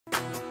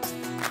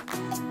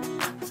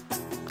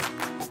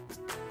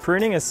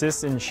Pruning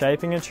assists in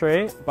shaping a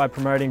tree by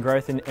promoting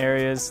growth in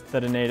areas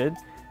that are needed,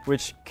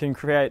 which can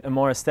create a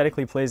more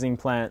aesthetically pleasing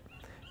plant.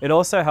 It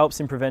also helps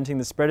in preventing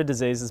the spread of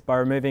diseases by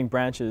removing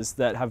branches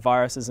that have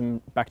viruses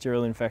and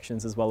bacterial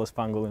infections as well as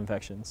fungal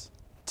infections.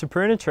 To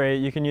prune a tree,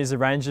 you can use a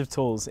range of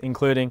tools,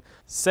 including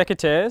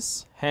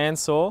secateurs,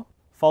 handsaw,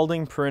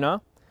 folding pruner,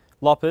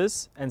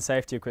 loppers, and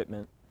safety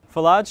equipment.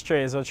 For large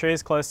trees or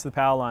trees close to the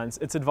power lines,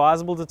 it's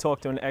advisable to talk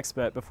to an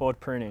expert before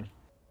pruning.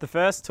 The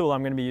first tool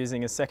I'm going to be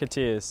using is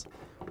secateurs.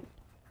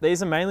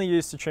 These are mainly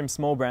used to trim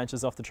small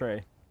branches off the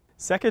tree.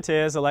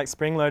 Secateurs are like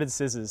spring-loaded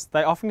scissors.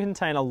 They often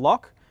contain a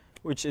lock,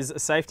 which is a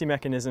safety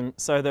mechanism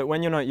so that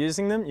when you're not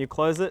using them, you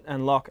close it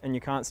and lock and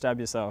you can't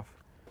stab yourself.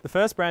 The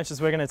first branches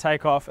we're going to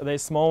take off are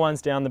these small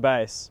ones down the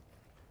base.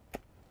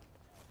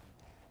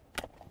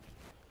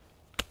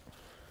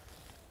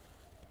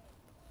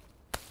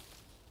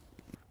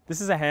 This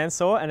is a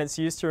handsaw and it's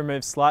used to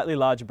remove slightly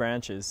larger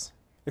branches.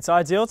 It's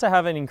ideal to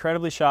have an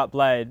incredibly sharp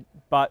blade,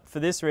 but for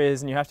this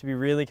reason you have to be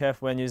really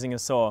careful when using a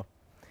saw.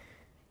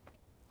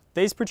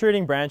 These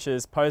protruding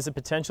branches pose a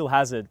potential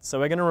hazard, so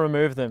we're going to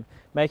remove them,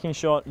 making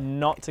sure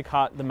not to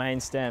cut the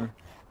main stem.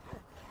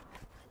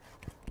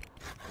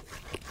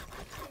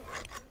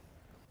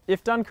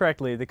 If done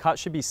correctly, the cut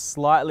should be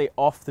slightly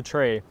off the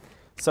tree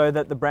so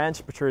that the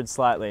branch protrudes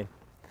slightly.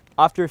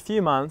 After a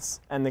few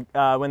months, and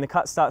when the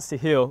cut starts to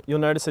heal, you'll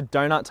notice a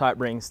donut-type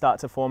ring start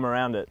to form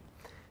around it.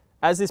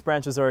 As this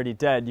branch is already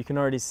dead, you can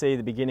already see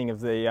the beginning of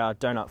the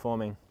donut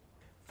forming.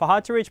 For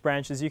hard-to-reach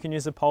branches, you can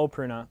use a pole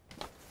pruner.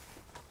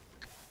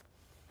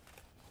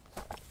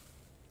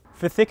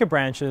 For thicker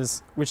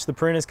branches, which the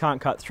pruners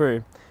can't cut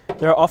through,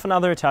 there are often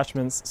other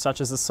attachments, such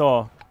as a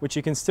saw, which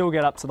you can still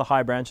get up to the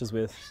high branches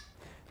with.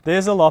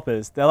 These are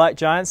loppers. They're like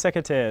giant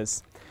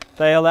secateurs.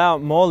 They allow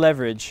more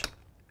leverage,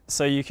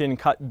 so you can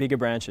cut bigger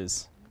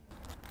branches.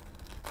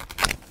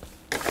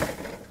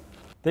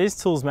 These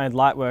tools made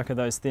light work of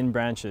those thin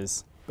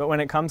branches, but when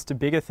it comes to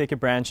bigger, thicker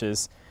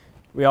branches,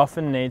 we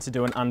often need to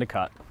do an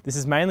undercut. This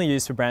is mainly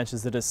used for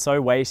branches that are so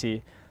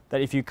weighty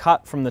that if you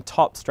cut from the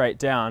top straight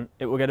down,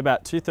 it will get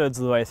about 2/3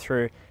 of the way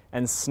through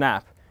and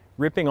snap,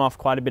 ripping off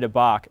quite a bit of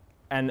bark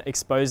and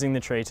exposing the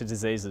tree to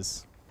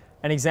diseases.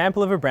 An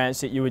example of a branch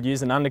that you would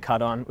use an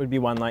undercut on would be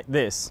one like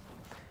this.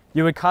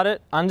 You would cut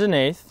it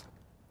underneath,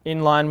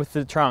 in line with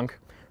the trunk,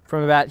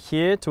 from about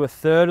here to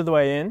 1/3 of the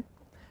way in,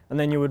 and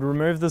then you would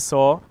remove the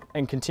saw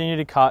and continue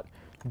to cut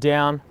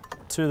down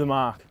to the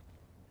mark.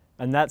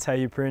 And that's how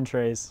you prune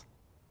trees.